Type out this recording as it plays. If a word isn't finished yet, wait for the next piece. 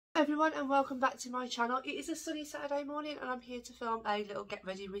Everyone, and welcome back to my channel. It is a sunny Saturday morning and I'm here to film a little get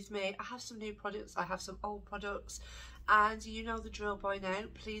ready with me. I have some new products, I have some old products, and you know the drill by now.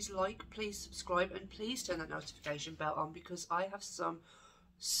 Please like, please subscribe, and please turn that notification bell on because I have some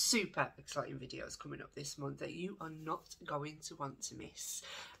super exciting videos coming up this month that you are not going to want to miss.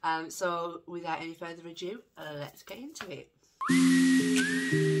 So without any further ado, let's get into it.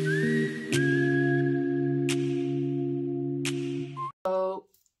 So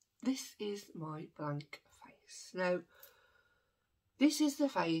this is my blank face. Now, this is the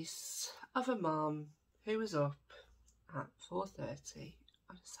face of a mum who was up at 4:30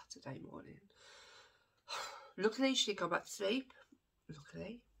 on a Saturday morning. Luckily, she didn't go back to sleep.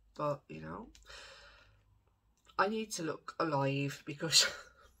 Luckily, but you know, I need to look alive because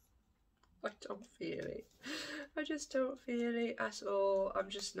I don't feel it. I just don't feel it at all. I'm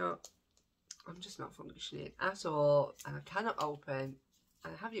just not functioning at all, and I cannot open.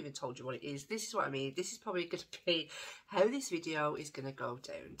 And I haven't even told you what it is. This is what I mean. This is probably going to be how this video is going to go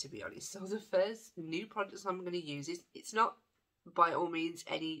down, to be honest. So the first new product I'm going to use is, it's not by all means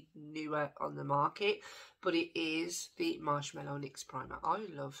any newer on the market, but it is the Marshmallow NYX Primer. I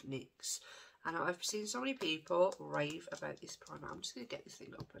love NYX, and I've seen so many people rave about this primer. I'm just going to get this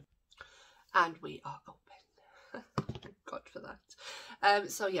thing open. And we are open. Thank God for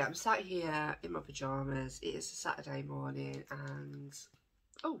that. So yeah, I'm sat here in my pyjamas. It is a Saturday morning and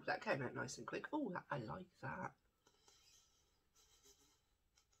oh, that came out nice and quick. Oh, I like that.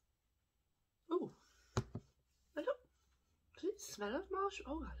 Oh, does it smell of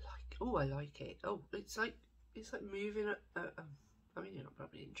marshmallow? Oh, I like it. Oh, it's like moving. I mean, you're not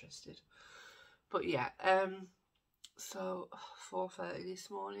probably interested, but yeah. So 4:30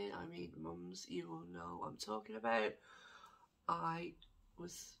 this morning. I mean, mums, you will know what I'm talking about. I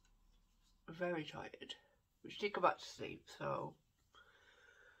was very tired, which did go back to sleep. So.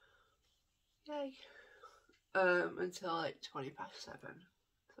 Yay. Until like 7:20.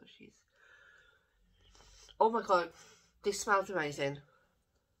 So she's... Oh my god, this smells amazing.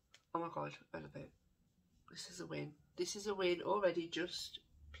 Oh my god, I love it. This is a win. This is a win already, just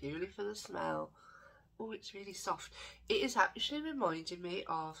purely for the smell. Oh, it's really soft. It is actually reminding me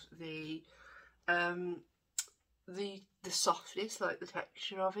of the softness, like the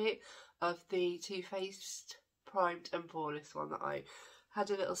texture of it, of the Too Faced Primed and Poreless one that I had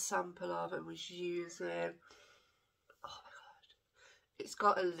a little sample of and was using. Oh my god, it's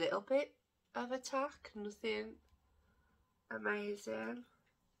got a little bit of a tack, nothing amazing,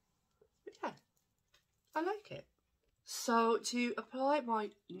 but yeah, I like it. So to apply my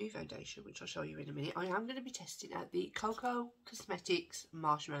new foundation, which I'll show you in a minute, I am going to be testing out the Coco Cosmetics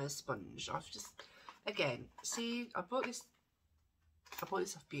Marshmallow Sponge. I've just, again, see, I bought this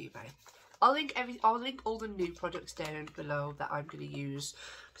off Beauty Bay. I'll link all the new products down below that I'm going to use,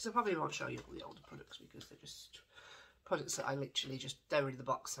 because I probably won't show you all the older products because they're just products that I literally just threw in the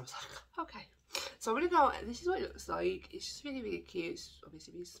box. I was like, okay. So I'm going to go, and this is what it looks like. It's just really, really cute. It's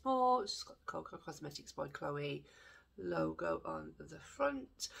obviously really small. It's just got the Coco Cosmetics by Chloe logo on the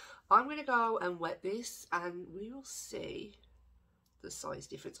front. I'm going to go and wet this and we will see the size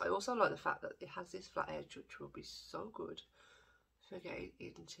difference. I also like the fact that it has this flat edge, which will be so good for getting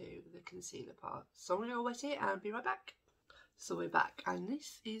into the concealer part. So I'm going to go wet it and be right back. So we're back, and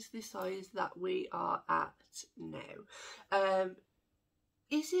this is the size that we are at now.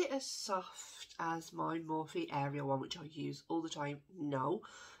 Is it as soft as my Morphe Area one, which I use all the time? No.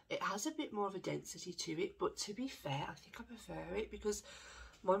 It has a bit more of a density to it, but to be fair, I think I prefer it because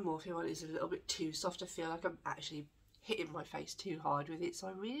my Morphe one is a little bit too soft. I feel like I'm actually hitting my face too hard with it, so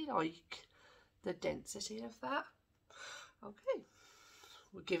I really like the density of that. Okay,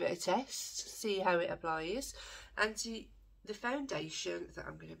 we'll give it a test, see how it applies, and see the foundation that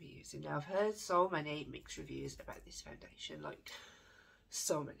I'm going to be using. Now, I've heard so many mixed reviews about this foundation, like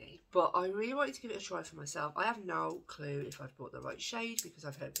so many, but I really wanted to give it a try for myself. I have no clue if I've bought the right shade because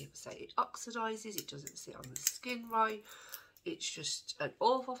I've heard people say it oxidizes, it doesn't sit on the skin right, it's just an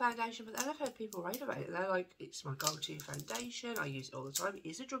awful foundation. But then I've heard people rave about it. They're like, it's my go-to foundation, I use it all the time. It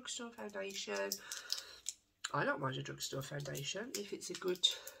is a drugstore foundation. I don't mind a drugstore foundation if it's a good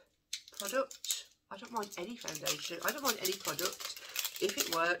product. I don't mind any foundation. I don't mind any product. If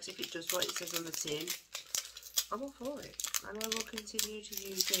it works, if it does what it says on the tin, I'm all for it. And I will continue to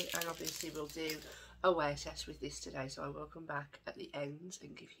use it. And obviously we'll do a wear test with this today. So I will come back at the end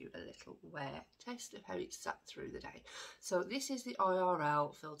and give you a little wear test of how it sat through the day. So this is the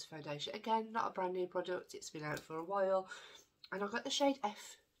IRL Filter Foundation. Again, not a brand new product. It's been out for a while. And I've got the shade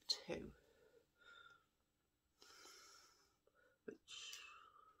F2.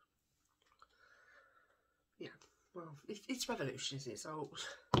 Yeah, well, it's Revolution, isn't it? So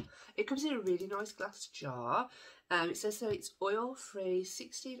It comes in a really nice glass jar. It says that it's oil-free,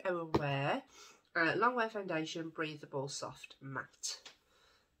 16-hour wear, long wear foundation, breathable, soft, matte.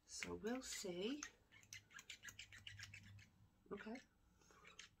 So we'll see. Okay.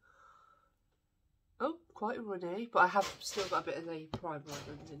 Oh, quite runny, but I have still got a bit of the primer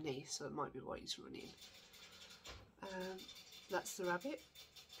underneath, so it might be why it's running. That's the rabbit.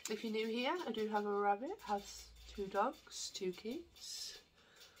 If you're new here, I do have a rabbit. Has 2 dogs, 2 kids.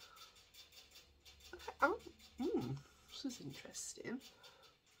 Okay. Oh, this is interesting.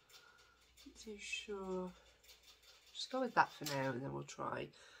 Not too sure. Just go with that for now, and then we'll try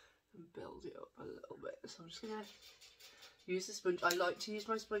and build it up a little bit. So I'm just gonna use the sponge. I like to use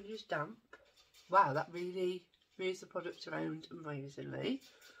my sponges damp. Wow, that really moves the product around amazingly.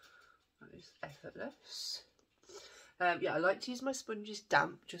 That is effortless. Yeah, I like to use my sponges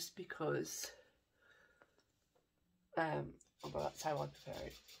damp just because well, that's how I prefer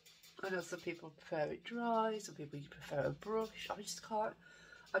it. I know some people prefer it dry, some people prefer a brush. I just can't.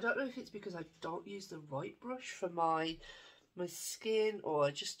 I don't know if it's because I don't use the right brush for my skin, or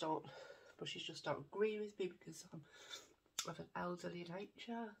I just don't. Brushes just don't agree with me because I'm of an elderly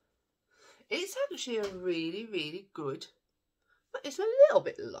nature. It's actually a really, really good. But it's a little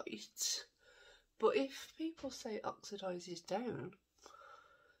bit light. But if people say it oxidises down,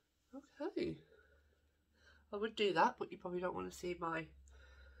 okay. I would do that, but you probably don't want to see my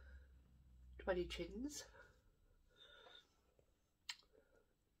 20 chins.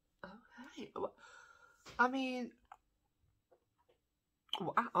 Okay. I mean,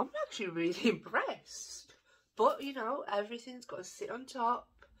 I'm actually really impressed. But, you know, everything's got to sit on top.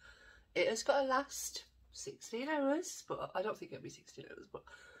 It has got to last 16 hours, but I don't think it'll be 16 hours, but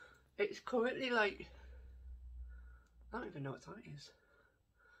it's currently like, I don't even know what time it is.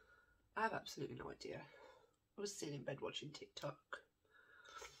 I have absolutely no idea. I was sitting in bed watching TikTok.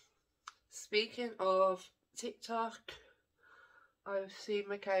 Speaking of TikTok, I've seen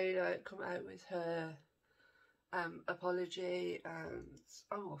Michaela come out with her apology, and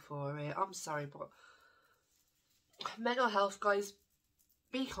I'm all for it. I'm sorry, but mental health, guys,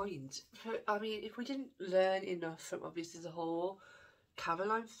 be kind. I mean, if we didn't learn enough from obviously the whole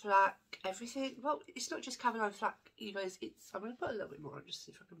Caroline Flack, everything, well, it's not just Caroline Flack, you guys, I'm going to put a little bit more on just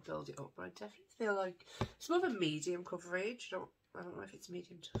see if I can build it up, but I definitely feel like it's more of a medium coverage. I don't know if it's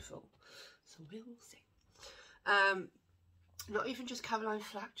medium to full, so we'll see. Not even just Caroline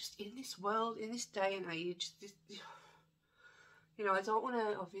Flack, just in this world, in this day and age, you know, I don't want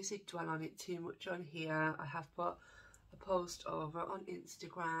to obviously dwell on it too much on here. I have put a post over on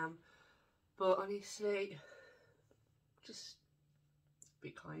Instagram, but honestly, just be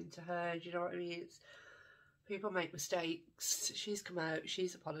kind to her, do you know what I mean? People make mistakes. She's come out,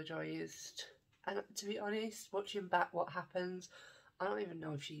 she's apologised, and to be honest, watching back what happens, I don't even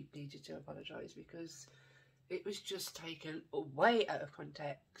know if she needed to apologise because it was just taken way out of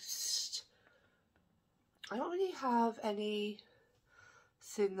context. I don't really have any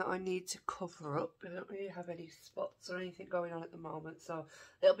sin that I need to cover up. I don't really have any spots or anything going on at the moment, so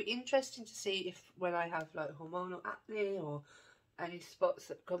it'll be interesting to see if when I have like hormonal acne or any spots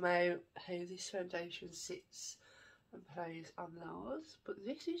that come out, how this foundation sits and plays on those. But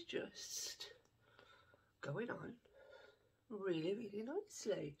this is just going on really, really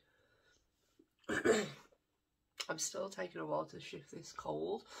nicely. I'm still taking a while to shift this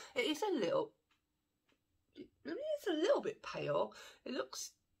cold. It is a little, I mean, it's a little bit pale. It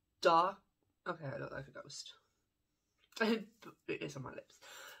looks dark. Okay, I look like a ghost. It is on my lips.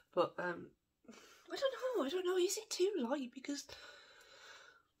 But, I don't know. Is it too light? Because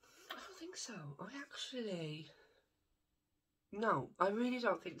I don't think so. No, I really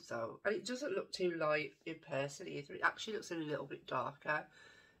don't think so. And it doesn't look too light in person either. It actually looks a little bit darker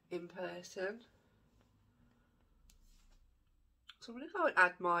in person. So I'm going to go and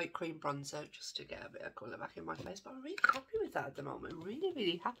add my cream bronzer just to get a bit of colour back in my face. But I'm really happy with that at the moment. I'm really,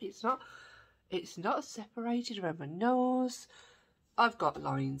 really happy. It's not separated around my nose. I've got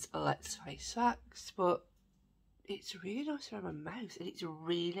lines, let's face facts, but it's really nice around my mouth, and it's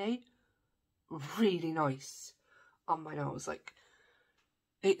really, really nice on my nose. Like,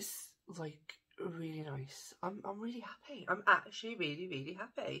 it's like really nice. I'm really happy. I'm actually really, really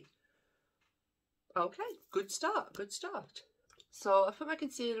happy. Okay, good start, good start. So I put my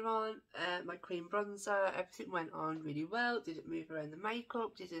concealer on, my cream bronzer, everything went on really well, didn't move around the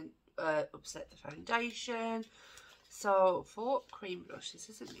makeup, didn't upset the foundation. So for cream blush, this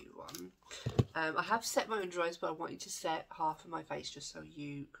is a new one. I have set my under eyes, but I wanted to set half of my face just so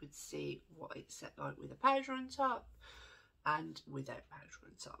you could see what it's set like with a powder on top and without powder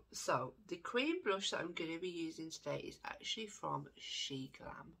on top. So the cream blush that I'm going to be using today is actually from She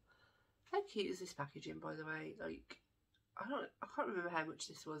Glam. How cute is this packaging, by the way? Like, I can't remember how much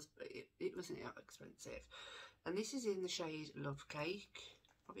this was, but it wasn't that expensive. And this is in the shade Love Cake.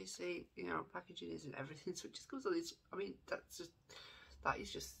 Obviously, you know, packaging isn't everything, so it just goes on this. I mean, that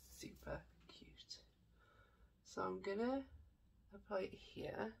is just super cute. So I'm gonna apply it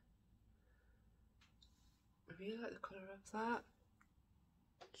here. I really like the colour of that.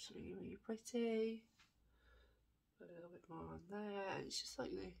 It's really, really pretty. Put a little bit more on there, and it's just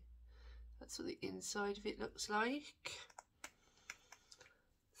like that's what the inside of it looks like.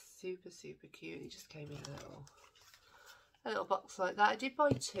 Super, super cute. It just came in a little box like that. I did buy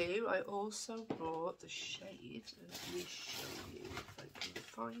two. I also bought the shade. Let me show you if I can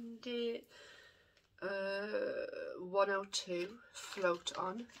find it. 102 Float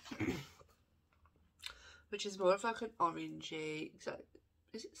On, which is more of like an orangey.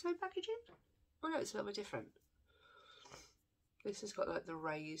 Is it the same packaging? Oh no, it's a little bit different. This has got like the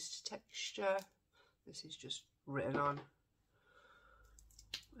raised texture. This is just written on.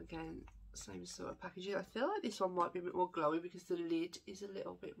 Again, same sort of packaging. I feel like this one might be a bit more glowy because the lid is a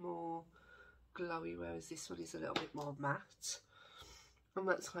little bit more glowy, whereas this one is a little bit more matte. And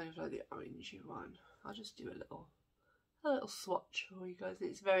that's kind of like the orangey one. I'll just do a little swatch for you guys.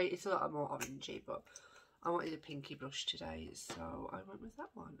 It's a lot more orangey, but I wanted a pinky blush today, so I went with that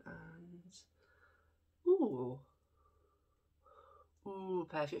one. And ooh,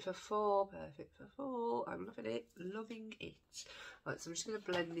 perfect for fall, perfect for fall. I'm loving it, loving it. Right, so I'm just going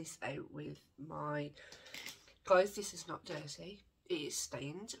to blend this out with my... Guys, this is not dirty. It is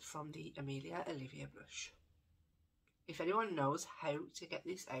stained from the Amelia Olivia blush. If anyone knows how to get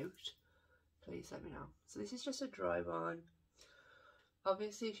this out, please let me know. So this is just a dry one.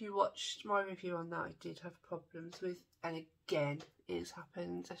 Obviously, if you watched my review on that, I did have problems with, and again, it has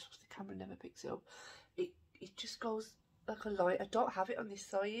happened. The camera never picks it up. It just goes like a line. I don't have it on this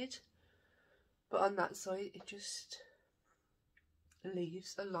side, but on that side, it just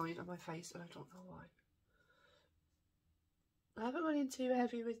leaves a line on my face, and I don't know why. I haven't gone in too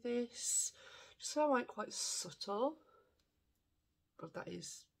heavy with this, just so I went quite subtle. But that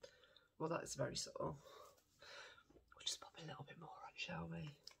is, well, that's very subtle. We'll just pop a little bit more on, shall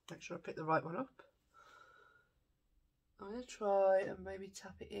we? Make sure I pick the right one up. I'm going to try and maybe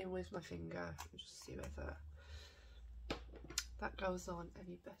tap it in with my finger and just see whether that goes on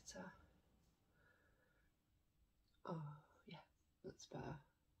any better. Oh, yeah, that's better.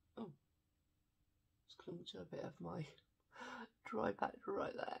 Oh, just clung to a bit of my dry patch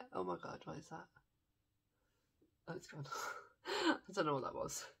right there. Oh my god, what is that? Oh, it's gone. I don't know what that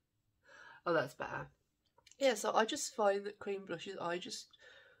was. Oh, that's better. Yeah, so I just find that cream blushes,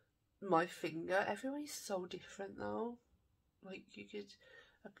 my finger, everyone is so different though. Like, you could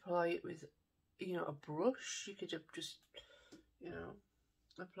apply it with, you know, a brush. You could have just, you know,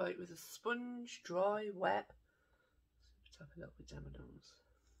 apply it with a sponge, dry, wet. Tap a little bit down my nose.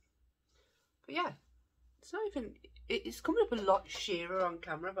 But yeah, it's not even, it's coming up a lot sheerer on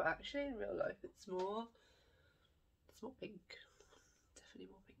camera, but actually in real life it's more pink.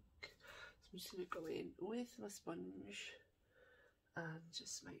 Definitely more pink. So I'm just going to go in with my sponge and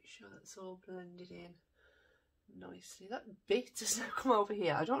just make sure that's all blended in nicely. That bit does now come over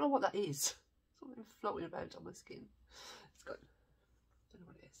here. I don't know what that is. Something floating about on my skin. It's gone. Don't know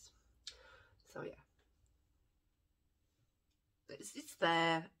what it is. So yeah. It's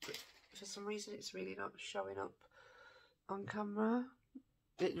there, but for some reason it's really not showing up on camera.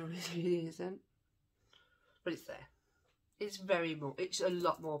 It really isn't. But it's there. It's a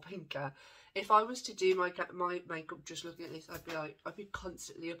lot more pinker. If I was to do my makeup just looking at this, I'd be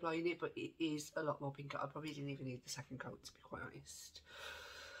constantly applying it, but it is a lot more pinker. I probably didn't even need the second coat, to be quite honest.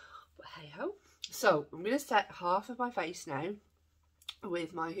 But hey ho. So I'm going to set half of my face now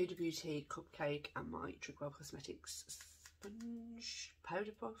with my Huda Beauty Cupcake and my Trickwell Cosmetics sponge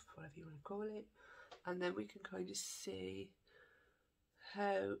powder puff, whatever you want to call it, and then we can kind of see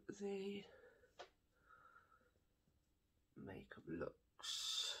how the makeup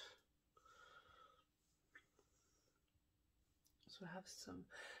looks. So I have some,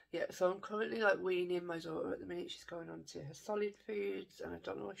 yeah, so I'm currently like weaning my daughter at the minute. She's going on to her solid foods, and I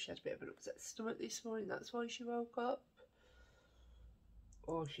don't know if she had a bit of an upset stomach this morning, that's why she woke up,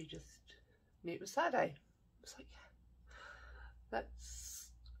 or she just knew it was Saturday. I was like, yeah, let's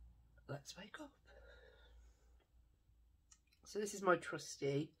wake up. So this is my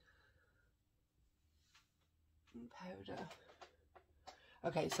trusty powder.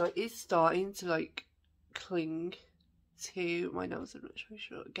 Okay, so it is starting to like cling to my nose. I'm not very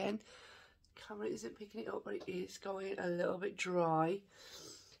sure. Again, the camera isn't picking it up, but it is going a little bit dry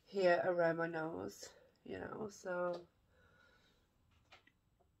here around my nose, you know, so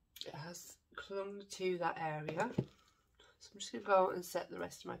it has clung to that area. So I'm just going to go and set the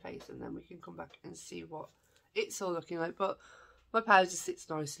rest of my face, and then we can come back and see what it's all looking like. But my powder sits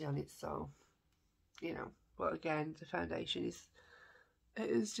nicely on it, so, you know. But again, the foundation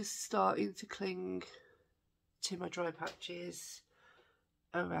is just starting to cling to my dry patches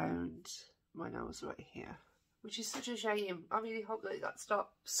around my nose right here, which is such a shame. I really hope that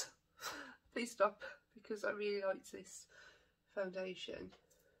stops. Please stop, because I really like this foundation.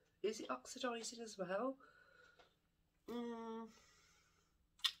 Is it oxidizing as well?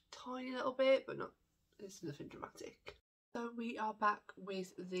 Tiny little bit, but not, it's nothing dramatic. So we are back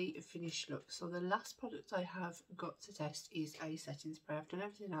with the finished look. So the last product I have got to test is a setting spray. I've done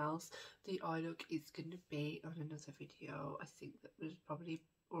everything else. The eye look is going to be on another video. I think that will probably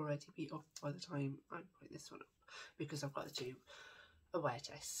already be up by the time I'm putting this one up, because I've got to do a wear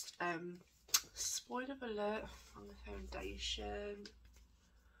test. Spoiler alert on the foundation.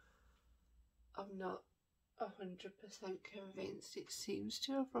 I'm not 100% convinced. It seems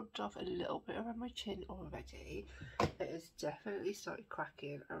to have rubbed off a little bit around my chin already. It has definitely started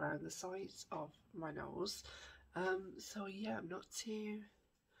cracking around the sides of my nose. So yeah, I'm not too...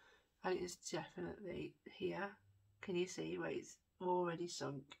 And it is definitely here. Can you see where it's already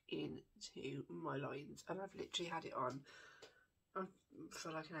sunk into my lines? And I've literally had it on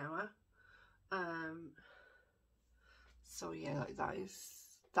for like an hour. So yeah, like that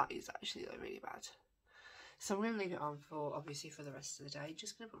is actually like really bad. So I'm going to leave it on for, obviously, for the rest of the day.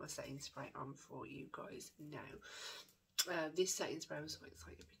 Just going to put my setting spray on for you guys now. This setting spray I'm so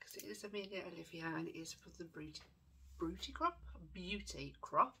excited because it is Amelia Olivia, and it is for the Beauty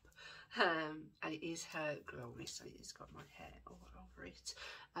Crop. And it is her glow mist, so it's got my hair all over it.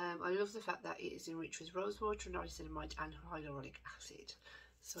 I love the fact that it is enriched with rose water, niacinamide and hyaluronic acid.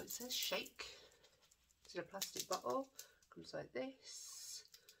 So it says shake. It's in a plastic bottle. Comes like this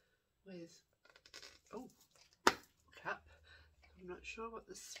with, oh, cap. I'm not sure what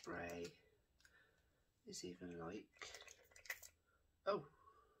the spray is even like. Oh,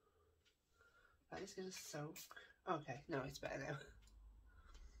 that is going to soak. Okay, no, it's better now.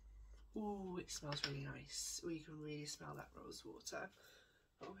 Ooh, it smells really nice. You can really smell that rose water.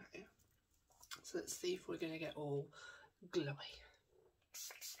 Okay, so let's see if we're going to get all glowy,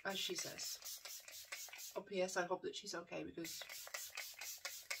 as she says. Oh, P.S. I hope that she's okay, because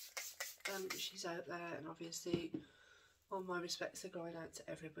she's out there, and obviously all my respects are going out to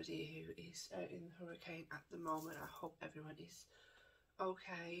everybody who is out in the hurricane at the moment. I hope everyone is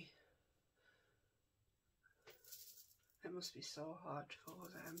okay. It must be so hard for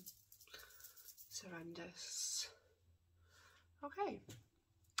them. It's horrendous. Okay,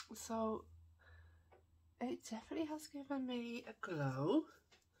 so it definitely has given me a glow.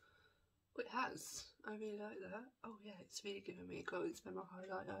 It has. I really like that. Oh yeah, it's really given me a glow. It's made my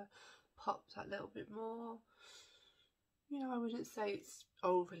highlighter pop that little bit more. You know, I wouldn't say it's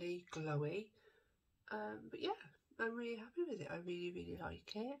overly glowy, but yeah, I'm really happy with it. I really, really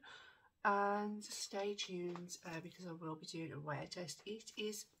like it. And stay tuned, because I will be doing a wear test. It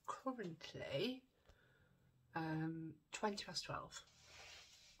is currently 12:20.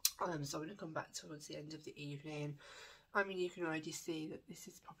 So I'm going to come back towards the end of the evening. I mean, you can already see that this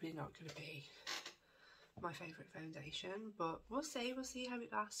is probably not going to be my favourite foundation, but we'll see how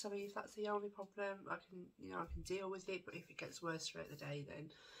it lasts. I mean, if that's the only problem, I can deal with it. But if it gets worse throughout the day,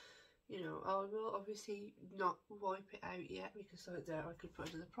 then, you know, I will obviously not wipe it out yet, because like that I could put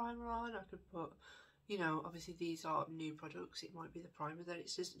another primer on. I could put, you know, obviously these are new products. It might be the primer that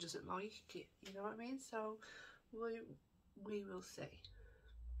it just doesn't like it, you know what I mean? So we will see.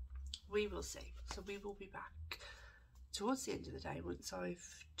 We will see. So we will be back towards the end of the day once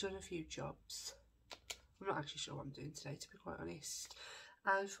I've done a few jobs. I'm not actually sure what I'm doing today, to be quite honest.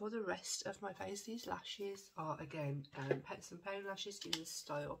 And for the rest of my face, these lashes are again Pets and Pound lashes in the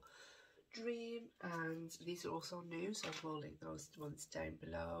style Dream, and these are also new, so I will link those ones down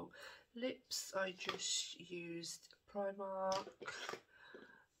below. Lips, I just used Primark,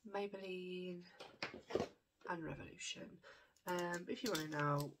 Maybelline and Revolution. If you want to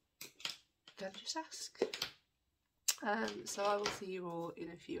know, then just ask. So I will see you all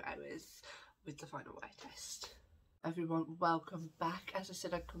in a few hours with the final wear test. Everyone, welcome back. As I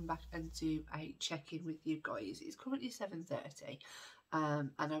said, I'd come back and do a check-in with you guys. It's currently 7:30,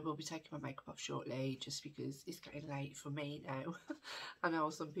 and I will be taking my makeup off shortly, just because it's getting late for me now. I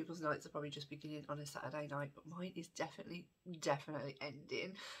know some people's nights are probably just beginning on a Saturday night, but mine is definitely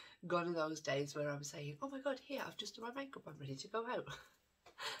ending. Gone are those days where I'm saying, oh my god, here, I've just done my makeup, I'm ready to go out.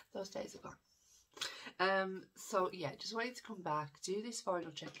 Those days are gone. So yeah, just wanted to come back, do this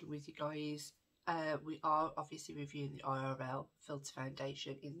final check-in with you guys. we are obviously reviewing the IRL Filter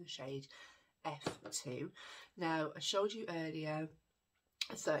Foundation in the shade F2. Now, I showed you earlier,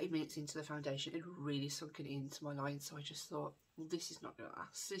 30 minutes into the foundation, it really sunken into my line, so I just thought, well, this is not going to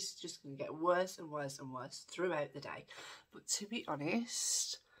last. This is just going to get worse and worse and worse throughout the day. But to be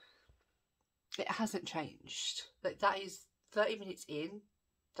honest, it hasn't changed. Like, that is 30 minutes in,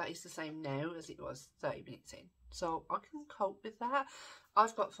 that is the same now as it was 30 minutes in. So I can cope with that.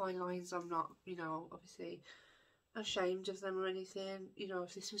 I've got fine lines. I'm not, you know, obviously ashamed of them or anything. You know,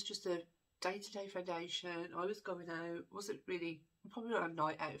 if this was just a day-to-day foundation, I was going out, wasn't really, probably not a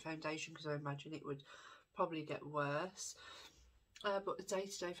night out foundation, because I imagine it would probably get worse. But the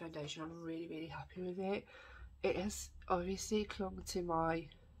day-to-day foundation, I'm really, really happy with it. It has obviously clung to my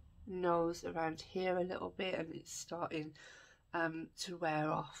nose around here a little bit, and it's starting to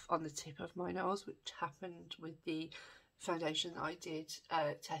wear off on the tip of my nose, which happened with the foundation that I did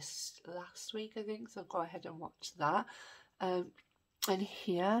test last week, I think, so go ahead and watch that. And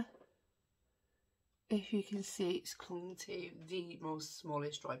here, if you can see, it's clung to the most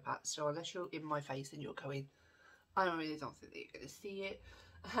smallest dry patch, so unless you're in my face and you're going, I really don't think that you're going to see it,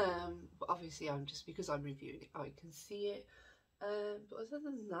 but obviously I'm just, because I'm reviewing it, I can see it. But other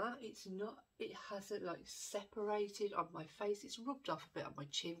than that, it's not, it hasn't like separated on my face. It's rubbed off a bit on my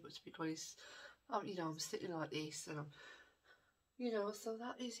chin, but to be honest, you know, I'm sitting like this, and I'm, you know, so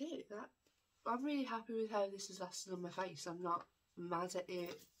that is it. That, I'm really happy with how this has lasted on my face. I'm not mad at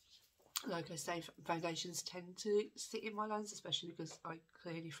it. Like I say, foundations tend to sit in my lines, especially because I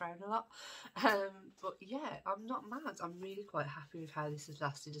clearly frown a lot. But yeah, I'm not mad. I'm really quite happy with how this has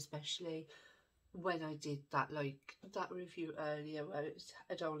lasted, especially when I did that, like, that review earlier where it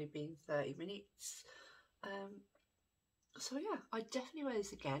had only been 30 minutes. So yeah, I'd definitely wear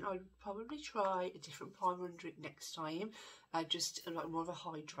this again. I'd probably try a different primer under it next time, just like more of a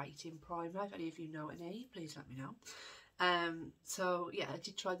hydrating primer. If any of you know any, please let me know. So yeah, I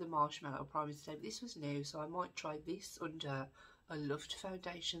did try the marshmallow primer today, but this was new, so I might try this under a Loved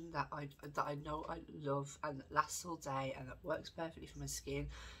foundation that I know I love and that lasts all day and that works perfectly for my skin,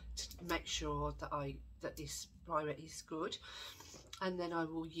 to make sure that this primer is good. And then I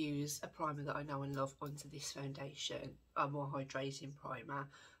will use a primer that I know and love onto this foundation, a more hydrating primer,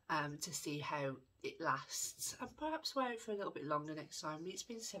 to see how it lasts, and perhaps wear it for a little bit longer next time. It's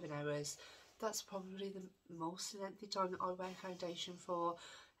been 7 hours. That's probably the most lengthy time that I wear foundation for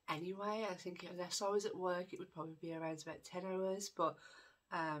anyway. I think unless I was at work, it would probably be around about 10 hours, but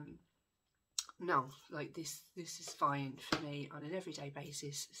no, like this is fine for me on an everyday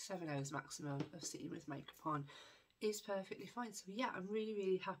basis. 7 hours maximum of sitting with makeup on is perfectly fine. So yeah, I'm really,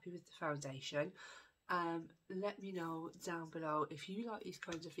 really happy with the foundation. Let me know down below if you like these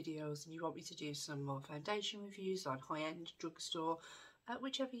kinds of videos and you want me to do some more foundation reviews on high-end drugstore,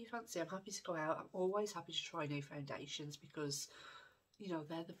 whichever you fancy. I'm happy to go out. I'm always happy to try new foundations because, you know,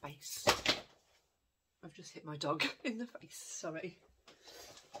 they're the base. I've just hit my dog in the face, sorry.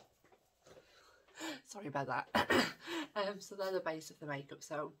 Sorry about that. So they're the base of the makeup,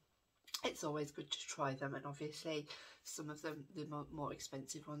 so it's always good to try them. And obviously some of them, the more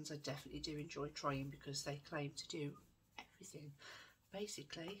expensive ones, I definitely do enjoy trying because they claim to do everything,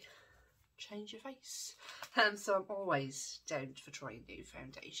 basically change your face. So I'm always down for trying new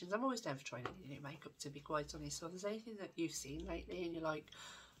foundations. I'm always down for trying any new makeup, to be quite honest. So if there's anything that you've seen lately and you're like,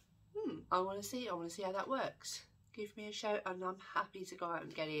 I want to see how that works, give me a shout and I'm happy to go out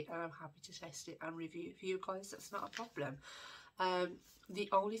and get it, and I'm happy to test it and review it for you guys. That's not a problem. The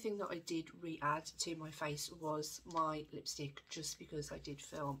only thing that I did re-add to my face was my lipstick, just because I did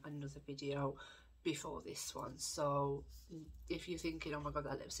film another video before this one. So if you're thinking, oh my god,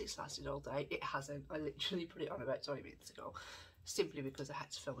 that lipstick's lasted all day, it hasn't. I literally put it on about 20 minutes ago, simply because I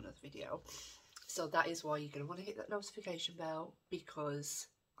had to film another video. So that is why you're going to want to hit that notification bell, because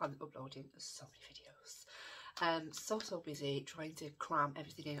I'm uploading so many videos. So busy trying to cram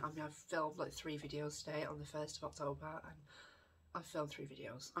everything in. I mean, I've filmed like 3 videos today on the 1st of October, and I've filmed 3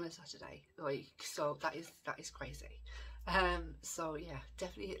 videos on a Saturday, like, so that is crazy. So yeah,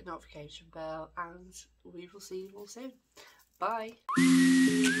 definitely hit the notification bell, and we will see you all soon. Bye.